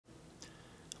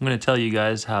I'm going to tell you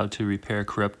guys how to repair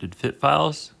corrupted fit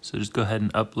files. So just go ahead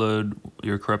and upload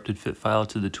your corrupted fit file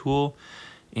to the tool,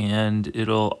 and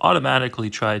it'll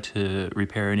automatically try to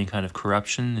repair any kind of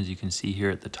corruption. As you can see here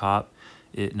at the top,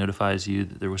 it notifies you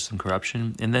that there was some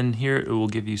corruption. And then here it will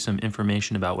give you some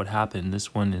information about what happened.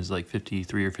 This one is like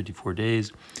 53 or 54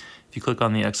 days. If you click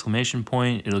on the exclamation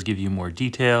point, it'll give you more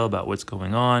detail about what's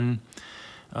going on.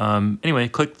 Anyway,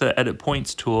 click the Edit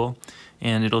Points tool,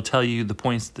 and it'll tell you the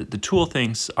points that the tool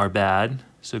thinks are bad.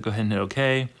 So go ahead and hit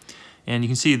OK. And you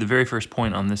can see the very first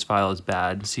point on this file is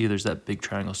bad. See, there's that big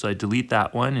triangle. So I delete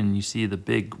that one, and you see the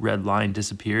big red line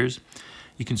disappears.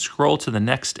 You can scroll to the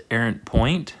next errant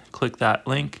point, click that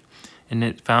link, and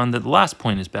it found that the last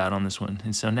point is bad on this one.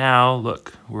 And so now,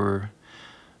 look, we're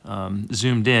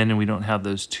zoomed in, and we don't have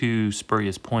those two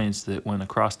spurious points that went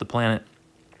across the planet.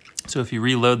 So if you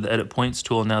reload the Edit Points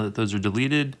tool, now that those are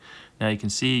deleted, now you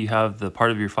can see you have the part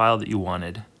of your file that you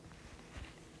wanted.